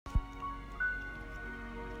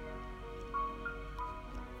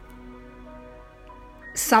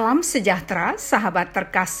Salam sejahtera, sahabat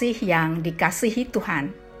terkasih yang dikasihi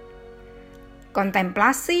Tuhan.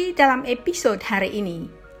 Kontemplasi dalam episode hari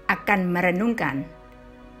ini akan merenungkan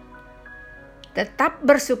tetap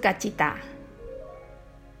bersukacita,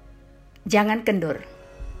 jangan kendur.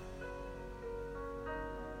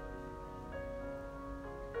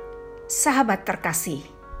 Sahabat terkasih,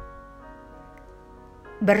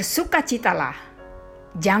 bersukacitalah,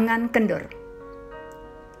 jangan kendur.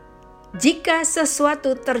 Jika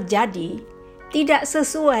sesuatu terjadi tidak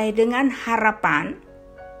sesuai dengan harapan,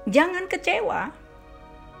 jangan kecewa.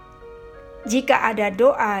 Jika ada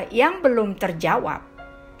doa yang belum terjawab,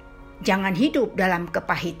 jangan hidup dalam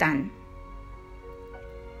kepahitan.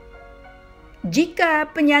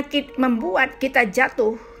 Jika penyakit membuat kita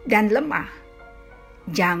jatuh dan lemah,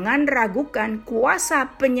 jangan ragukan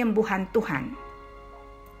kuasa penyembuhan Tuhan.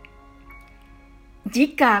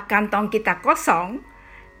 Jika kantong kita kosong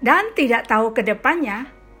dan tidak tahu ke depannya,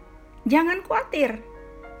 jangan khawatir.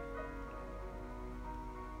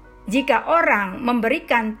 Jika orang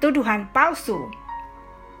memberikan tuduhan palsu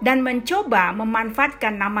dan mencoba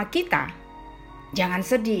memanfaatkan nama kita, jangan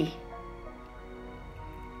sedih.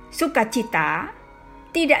 Sukacita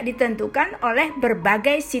tidak ditentukan oleh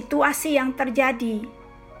berbagai situasi yang terjadi.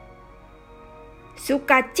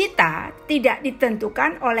 Sukacita tidak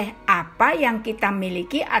ditentukan oleh apa yang kita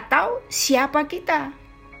miliki atau siapa kita.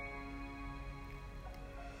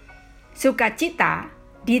 Sukacita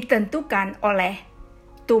ditentukan oleh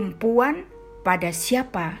tumpuan pada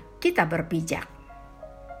siapa kita berpijak.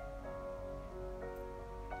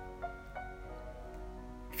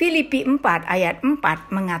 Filipi 4 ayat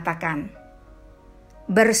 4 mengatakan,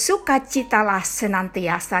 bersukacitalah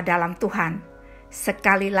senantiasa dalam Tuhan.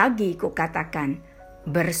 Sekali lagi kukatakan,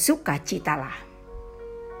 bersukacitalah.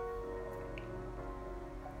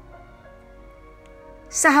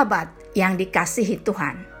 Sahabat yang dikasihi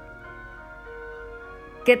Tuhan,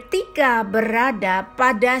 ketika berada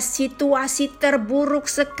pada situasi terburuk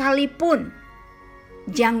sekalipun,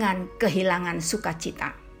 jangan kehilangan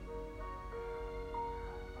sukacita.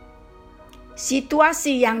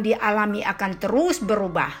 Situasi yang dialami akan terus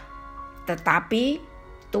berubah, tetapi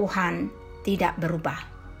Tuhan tidak berubah.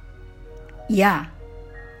 Ya,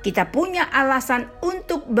 kita punya alasan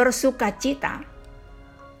untuk bersukacita,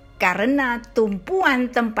 karena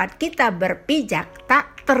tumpuan tempat kita berpijak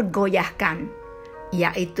tak tergoyahkan,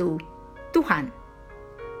 yaitu Tuhan.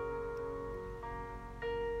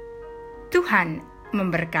 Tuhan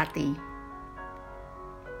memberkati.